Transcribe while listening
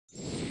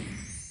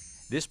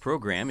This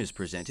program is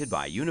presented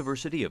by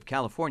University of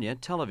California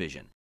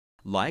Television.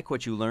 Like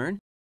what you learn?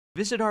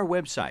 Visit our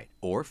website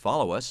or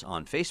follow us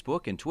on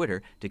Facebook and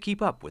Twitter to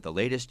keep up with the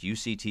latest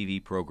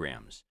UCTV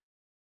programs.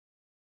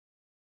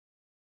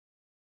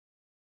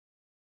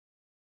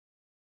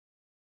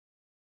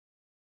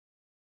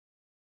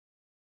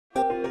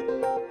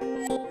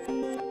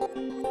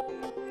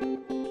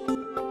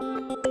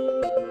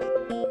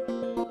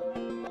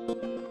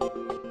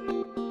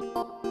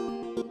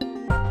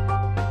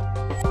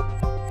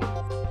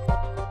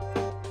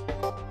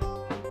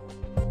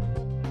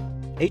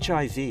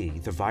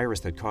 HIV, the virus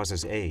that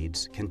causes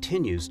AIDS,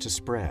 continues to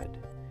spread.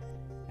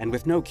 And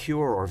with no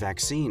cure or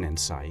vaccine in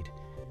sight,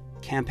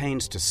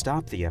 campaigns to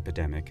stop the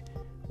epidemic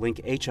link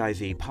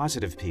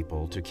HIV-positive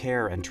people to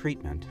care and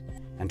treatment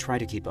and try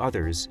to keep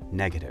others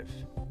negative.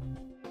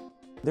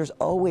 There's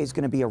always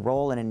going to be a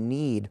role and a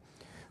need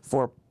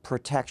for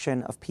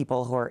protection of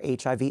people who are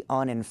HIV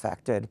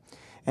uninfected.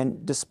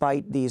 And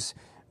despite these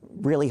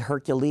really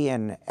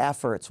Herculean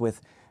efforts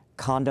with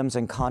condoms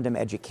and condom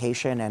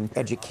education and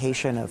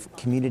education of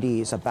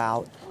communities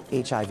about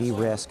HIV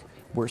risk,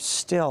 we're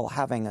still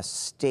having a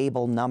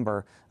stable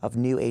number of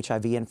new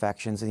HIV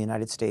infections in the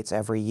United States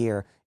every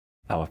year.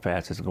 Our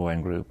fastest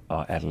growing group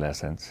are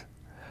adolescents.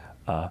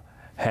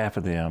 Half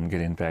of them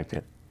get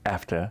infected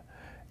after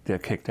they're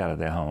kicked out of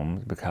their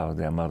homes because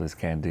their mothers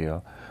can't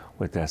deal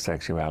with their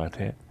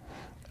sexuality.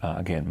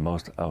 Again,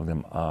 most of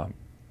them are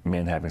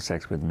men having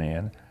sex with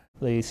men.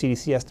 The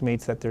CDC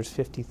estimates that there's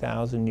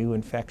 50,000 new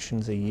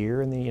infections a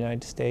year in the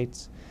United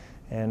States,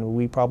 and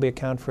we probably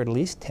account for at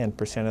least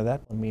 10% of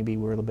that, maybe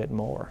we're a little bit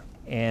more.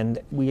 And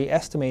we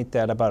estimate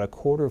that about a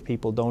quarter of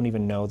people don't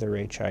even know they're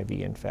HIV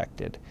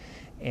infected.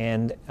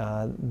 And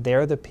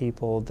they're the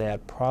people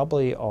that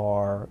probably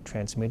are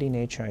transmitting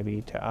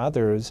HIV to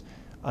others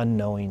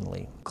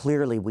unknowingly.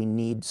 Clearly we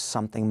need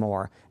something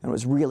more, and it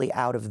was really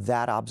out of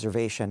that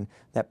observation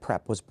that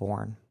PrEP was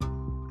born.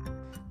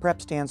 PrEP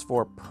stands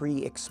for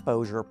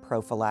pre-exposure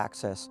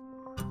prophylaxis.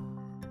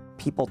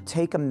 People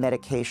take a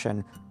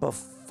medication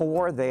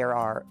before they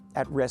are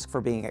at risk for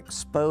being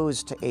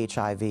exposed to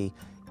HIV,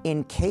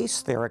 in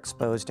case they're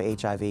exposed to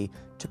HIV,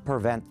 to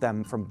prevent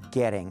them from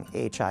getting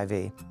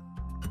HIV.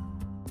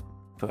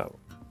 For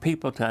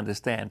people to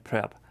understand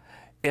PrEP,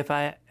 if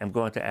I am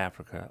going to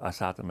Africa or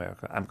South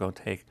America, I'm going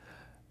to take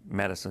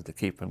medicine to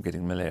keep from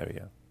getting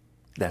malaria.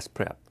 That's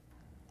PrEP.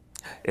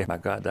 If my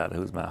goddaughter,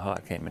 who's my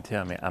heart, came and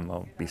tell me I'm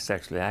going to be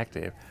sexually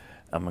active,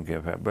 I'm going to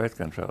give her a birth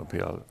control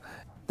pill,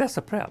 that's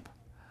a PrEP.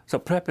 So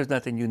PrEP is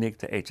nothing unique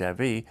to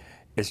HIV.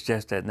 It's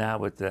just that now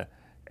with the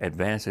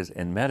advances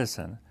in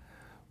medicine,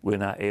 we're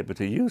not able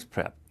to use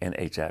PrEP in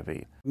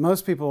HIV.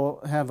 Most people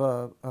have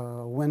a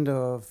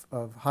window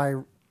of high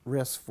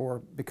risk for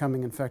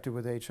becoming infected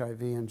with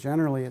HIV, and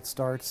generally it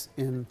starts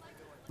in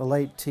the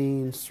late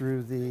teens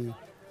through the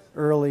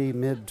early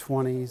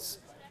mid-20s.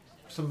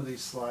 Some of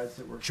these slides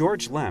that we're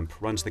George Lemp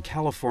runs the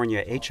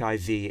California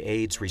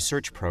HIV/AIDS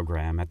research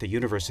program at the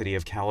University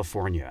of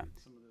California,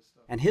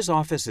 and his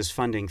office is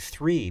funding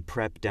 3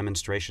 PrEP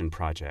demonstration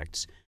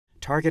projects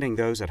targeting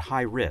those at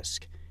high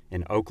risk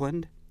in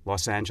Oakland,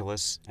 Los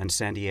Angeles, and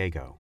San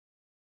Diego.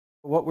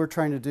 What we're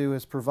trying to do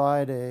is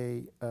provide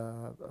a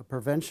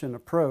prevention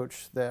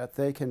approach that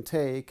they can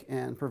take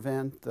and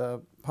prevent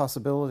the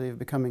possibility of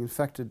becoming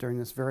infected during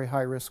this very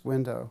high-risk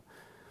window,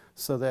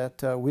 so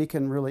that we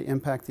can really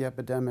impact the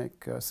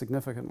epidemic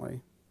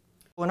significantly.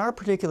 In our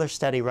particular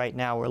study right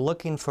now, we're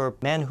looking for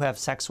men who have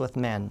sex with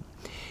men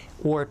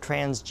or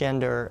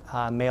transgender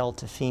male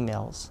to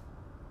females.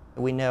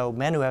 We know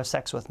men who have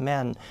sex with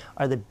men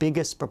are the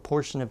biggest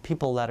proportion of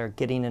people that are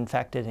getting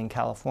infected in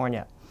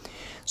California.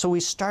 So we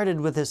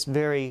started with this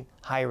very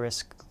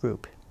high-risk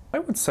group. I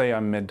would say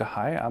I'm mid to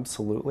high,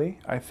 absolutely.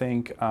 I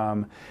think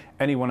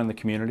anyone in the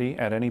community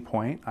at any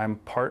point, I'm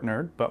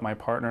partnered, but my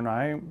partner and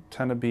I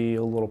tend to be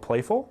a little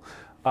playful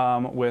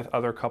with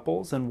other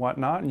couples and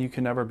whatnot, and you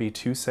can never be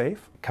too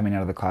safe. Coming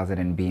out of the closet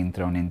and being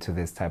thrown into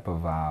this type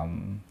of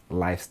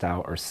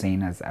lifestyle or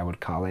scene, as I would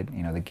call it,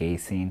 you know, the gay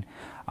scene,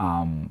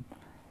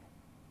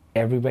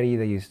 everybody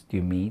that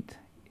you meet,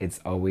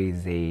 it's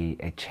always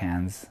a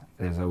chance.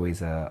 There's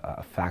always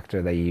a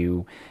factor that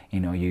you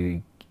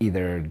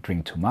either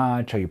drink too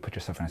much, or you put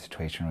yourself in a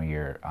situation where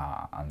you're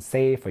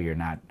unsafe, or you're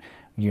not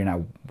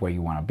where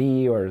you want to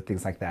be, or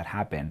things like that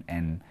happen.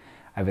 And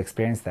I've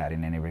experienced that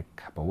in every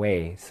type of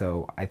way.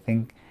 So I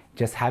think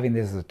just having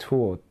this as a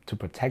tool to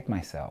protect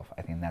myself,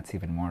 I think that's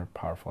even more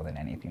powerful than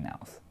anything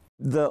else.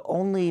 The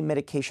only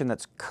medication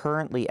that's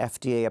currently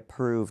FDA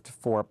approved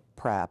for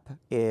PrEP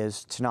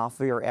is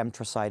tenofovir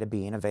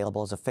emtricitabine,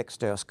 available as a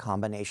fixed-dose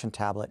combination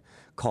tablet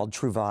called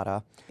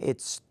Truvada.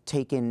 It's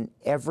taken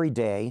every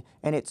day,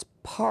 and it's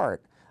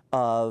part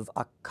of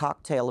a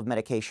cocktail of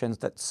medications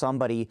that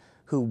somebody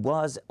who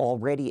was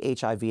already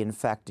HIV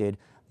infected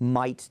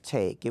might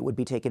take. It would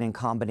be taken in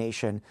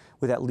combination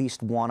with at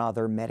least one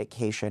other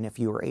medication if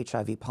you were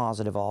HIV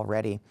positive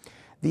already.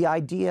 The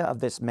idea of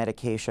this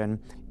medication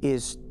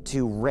is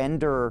to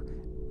render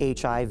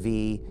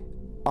HIV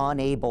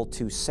unable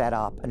to set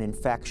up an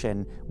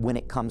infection when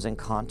it comes in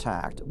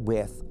contact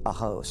with a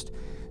host.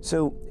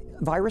 So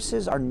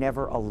viruses are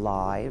never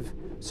alive,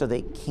 so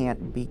they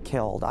can't be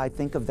killed. I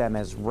think of them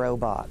as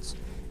robots.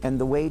 And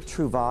the way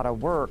Truvada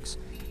works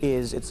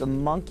is it's a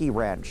monkey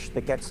wrench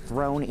that gets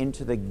thrown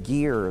into the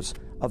gears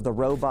of the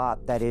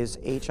robot that is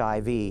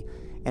HIV.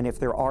 And if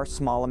there are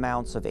small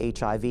amounts of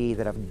HIV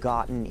that have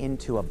gotten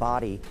into a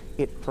body,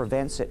 it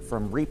prevents it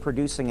from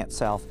reproducing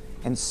itself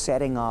and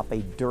setting up a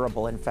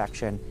durable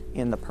infection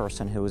in the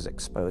person who is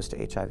exposed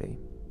to HIV.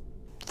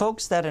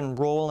 Folks that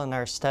enroll in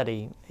our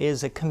study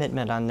is a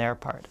commitment on their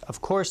part.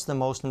 Of course, the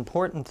most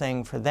important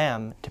thing for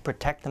them to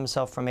protect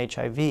themselves from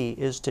HIV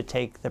is to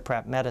take the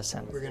PrEP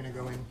medicine. We're going to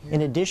go in here.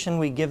 In addition,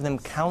 we give them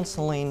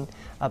counseling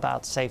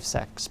about safe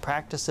sex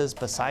practices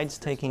besides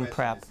taking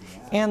PrEP,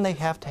 and they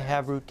have to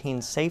have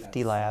routine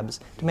safety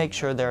labs to make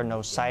sure there are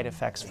no side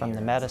effects from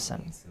the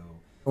medicine.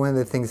 One of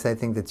the things I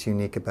think that's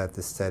unique about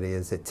this study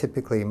is that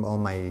typically all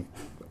my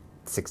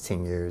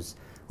 16 years,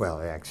 well,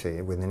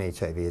 actually, with an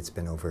HIV, it's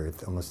been over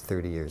almost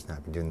 30 years now.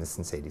 I've been doing this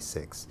since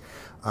 '86.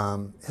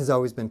 Has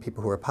always been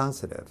people who are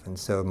positive, and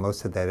so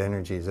most of that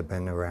energy has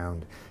been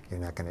around, you're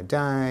not going to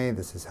die,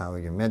 this is how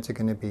your meds are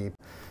going to be.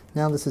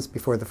 Now this is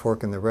before the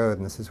fork in the road,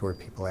 and this is where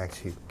people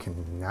actually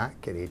cannot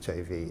get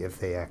HIV if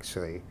they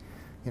actually,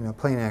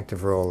 play an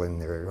active role in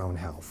their own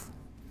health.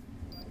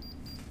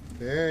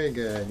 Very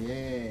good,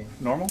 yay.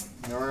 Normal?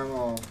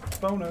 Normal.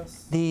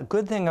 Bonus. The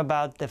good thing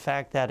about the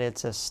fact that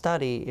it's a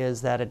study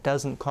is that it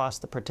doesn't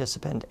cost the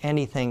participant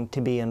anything to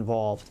be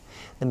involved.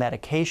 The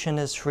medication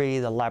is free,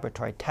 the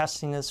laboratory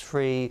testing is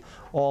free,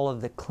 all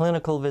of the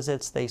clinical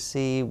visits they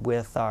see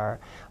with our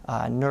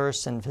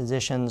nurse and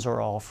physicians are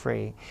all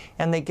free.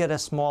 And they get a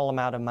small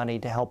amount of money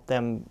to help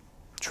them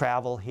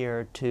travel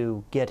here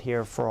to get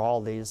here for all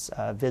these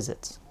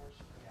visits.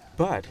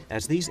 But,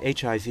 as these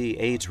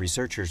HIV/AIDS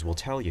researchers will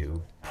tell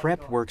you,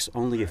 PrEP works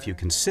only if you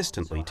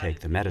consistently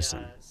take the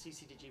medicine.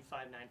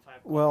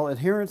 Well,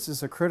 adherence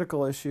is a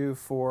critical issue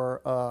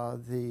for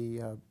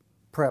the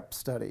PrEP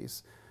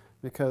studies,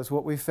 because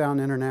what we found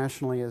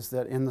internationally is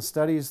that in the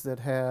studies that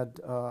had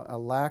a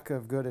lack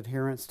of good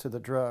adherence to the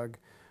drug,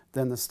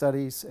 then the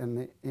studies and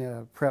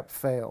the PrEP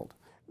failed.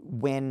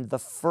 When the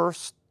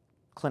first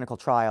clinical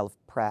trial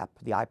of PrEP,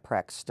 the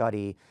iPrEP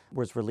study,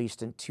 was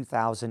released in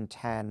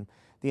 2010,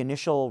 the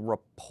initial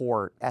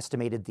report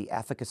estimated the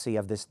efficacy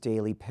of this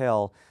daily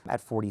pill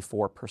at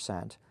 44%.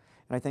 And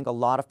I think a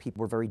lot of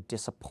people were very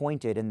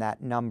disappointed in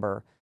that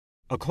number.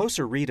 A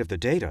closer read of the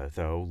data,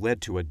 though, led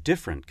to a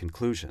different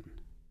conclusion.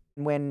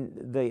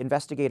 When the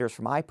investigators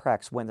from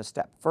iPrEP went a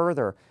step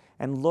further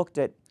and looked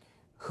at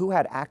who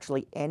had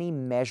actually any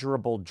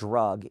measurable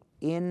drug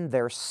in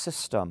their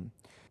system,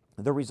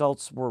 the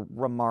results were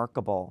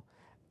remarkable.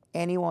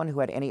 Anyone who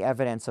had any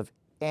evidence of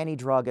any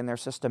drug in their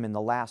system in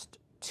the last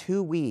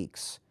 2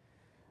 weeks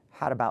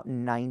had about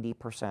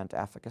 90%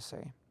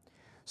 efficacy.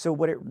 So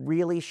what it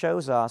really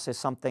shows us is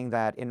something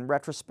that, in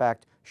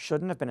retrospect,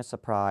 shouldn't have been a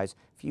surprise.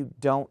 If you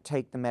don't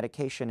take the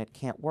medication, it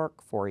can't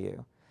work for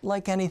you.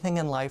 Like anything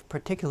in life,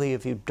 particularly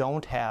if you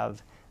don't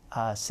have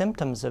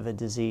symptoms of a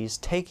disease,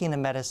 taking a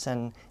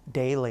medicine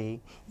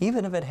daily,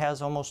 even if it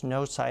has almost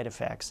no side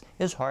effects,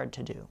 is hard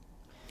to do.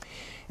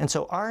 And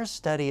so our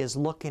study is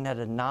looking at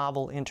a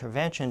novel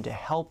intervention to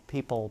help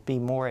people be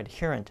more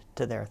adherent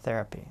to their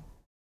therapy.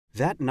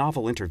 That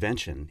novel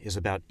intervention is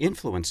about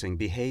influencing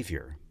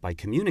behavior by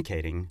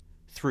communicating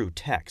through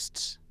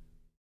texts.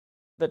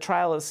 The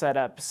trial is set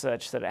up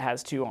such that it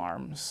has two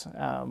arms.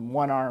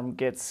 One arm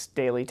gets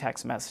daily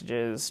text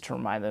messages to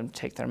remind them to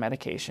take their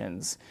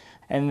medications,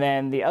 and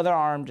then the other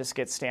arm just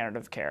gets standard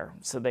of care.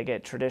 So they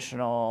get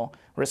traditional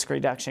risk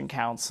reduction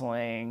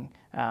counseling,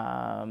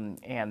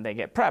 and they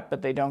get PrEP,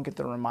 but they don't get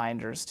the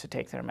reminders to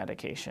take their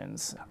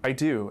medications. I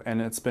do,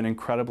 and it's been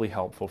incredibly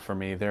helpful for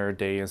me. There are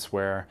days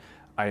where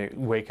I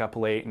wake up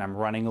late and I'm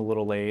running a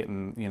little late,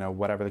 and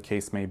whatever the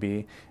case may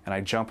be, and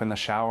I jump in the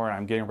shower and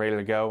I'm getting ready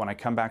to go, and I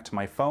come back to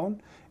my phone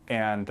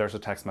and there's a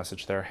text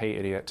message there, hey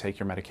idiot, take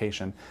your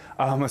medication.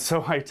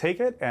 So I take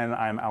it and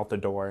I'm out the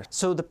door.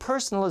 So the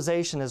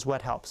personalization is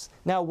what helps.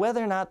 Now,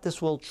 whether or not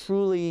this will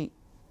truly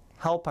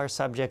help our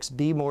subjects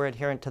be more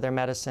adherent to their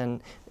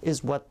medicine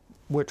is what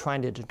we're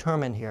trying to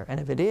determine here. And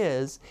if it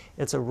is,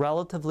 it's a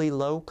relatively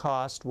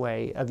low-cost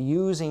way of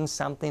using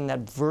something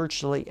that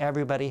virtually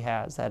everybody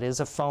has. That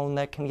is a phone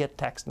that can get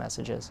text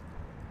messages.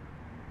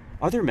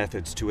 Other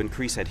methods to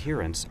increase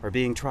adherence are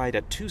being tried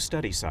at 2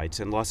 study sites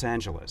in Los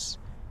Angeles,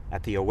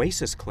 at the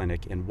Oasis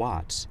Clinic in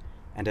Watts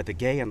and at the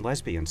Gay and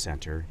Lesbian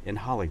Center in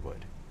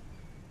Hollywood.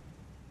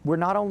 We're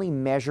not only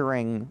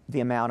measuring the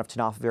amount of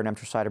tenofovir and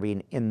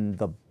emtricitabine in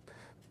the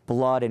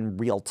blood in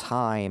real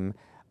time,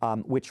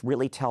 which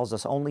really tells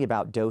us only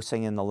about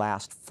dosing in the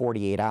last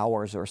 48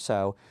 hours or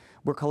so.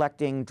 We're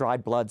collecting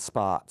dried blood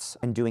spots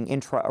and doing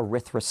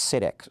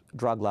intraerythrocytic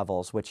drug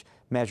levels, which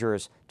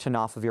measures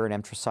tenofovir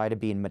and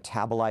emtricitabine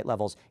metabolite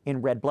levels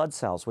in red blood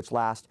cells, which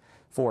last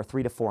for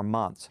 3 to 4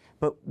 months.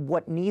 But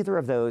what neither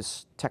of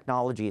those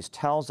technologies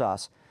tells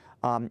us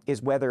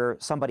is whether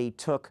somebody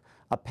took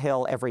a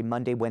pill every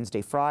Monday,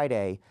 Wednesday,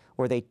 Friday,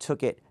 or they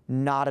took it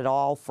not at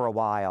all for a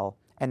while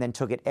and then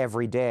took it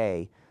every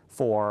day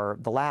for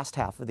the last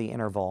half of the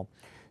interval.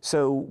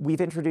 So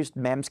we've introduced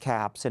MEMS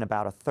caps in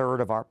about a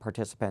third of our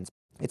participants.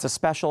 It's a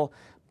special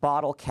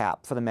bottle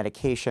cap for the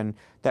medication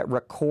that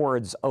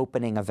records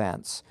opening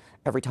events.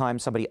 Every time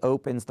somebody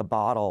opens the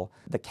bottle,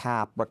 the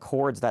cap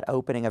records that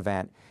opening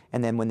event,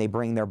 and then when they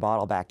bring their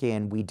bottle back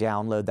in, we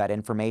download that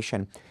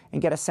information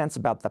and get a sense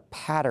about the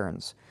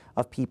patterns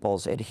of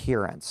people's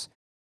adherence.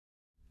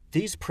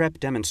 These PrEP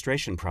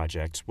demonstration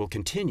projects will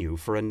continue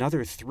for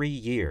another 3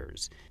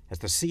 years as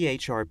the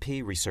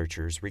CHRP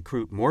researchers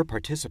recruit more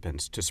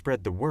participants to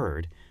spread the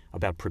word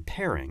about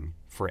preparing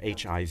for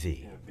HIV.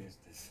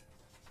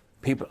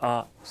 People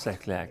are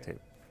sexually active.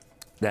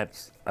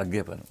 That's a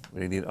given.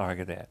 We need to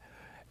argue that.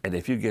 And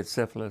if you get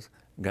syphilis,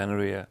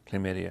 gonorrhea,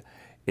 chlamydia,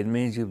 it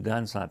means you've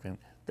done something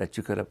that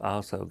you could have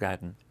also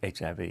gotten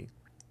HIV.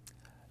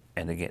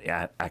 And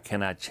again, I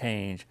cannot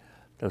change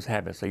those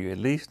habits, so you at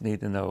least need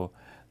to know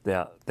there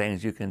are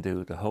things you can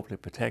do to hopefully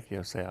protect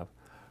yourself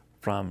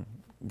from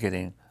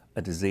getting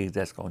a disease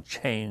that's going to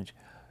change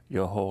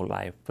your whole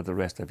life for the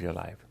rest of your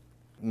life.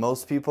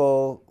 Most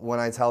people, when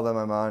I tell them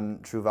I'm on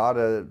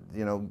Truvada,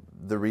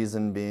 the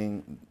reason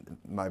being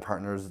my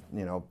partner's,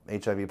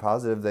 HIV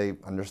positive, they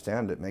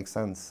understand, it makes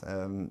sense.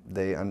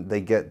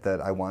 They get that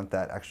I want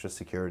that extra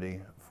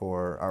security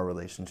for our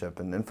relationship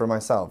and for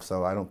myself,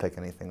 so I don't pick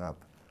anything up.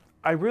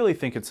 I really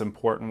think it's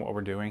important what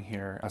we're doing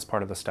here as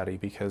part of the study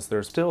because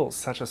there's still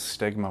such a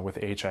stigma with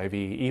HIV,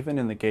 even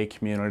in the gay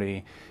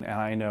community. And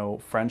I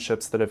know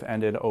friendships that have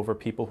ended over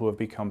people who have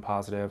become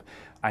positive.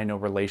 I know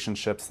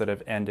relationships that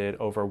have ended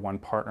over one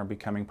partner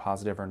becoming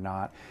positive or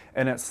not.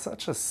 And it's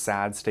such a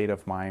sad state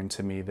of mind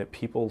to me that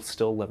people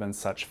still live in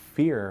such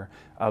fear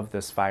of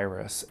this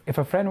virus. If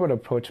a friend would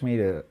approach me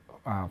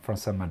for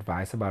some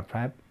advice about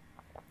PrEP,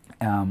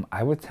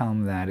 I would tell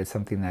them that it's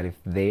something that if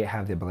they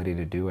have the ability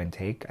to do and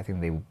take, I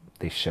think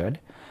they should.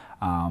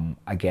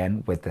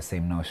 Again, with the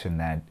same notion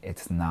that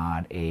it's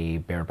not a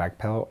bareback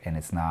pill and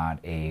it's not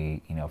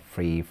a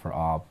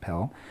free-for-all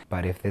pill.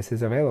 But if this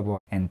is available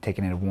and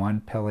taking it one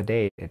pill a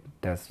day, it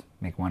does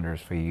make wonders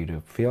for you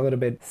to feel a little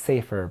bit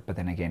safer, but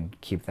then again,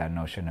 keep that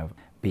notion of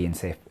being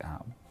safe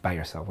by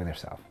yourself, with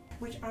yourself.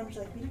 Which arm would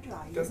you like me to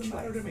try? Doesn't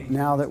matter to me.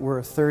 Now that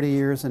we're 30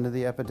 years into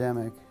the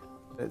epidemic,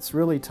 it's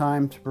really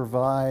time to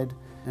provide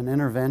an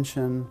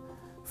intervention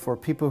for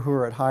people who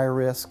are at high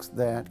risk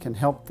that can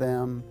help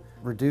them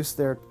reduce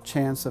their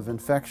chance of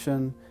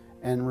infection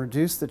and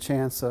reduce the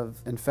chance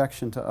of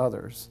infection to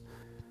others.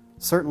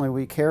 Certainly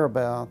we care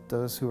about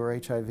those who are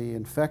HIV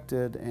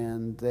infected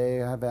and they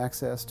have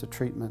access to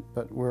treatment,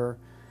 but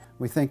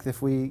we think that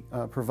if we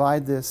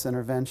provide this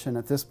intervention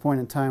at this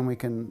point in time, we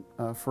can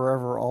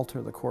forever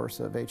alter the course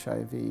of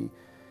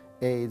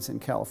HIV/AIDS in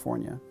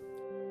California.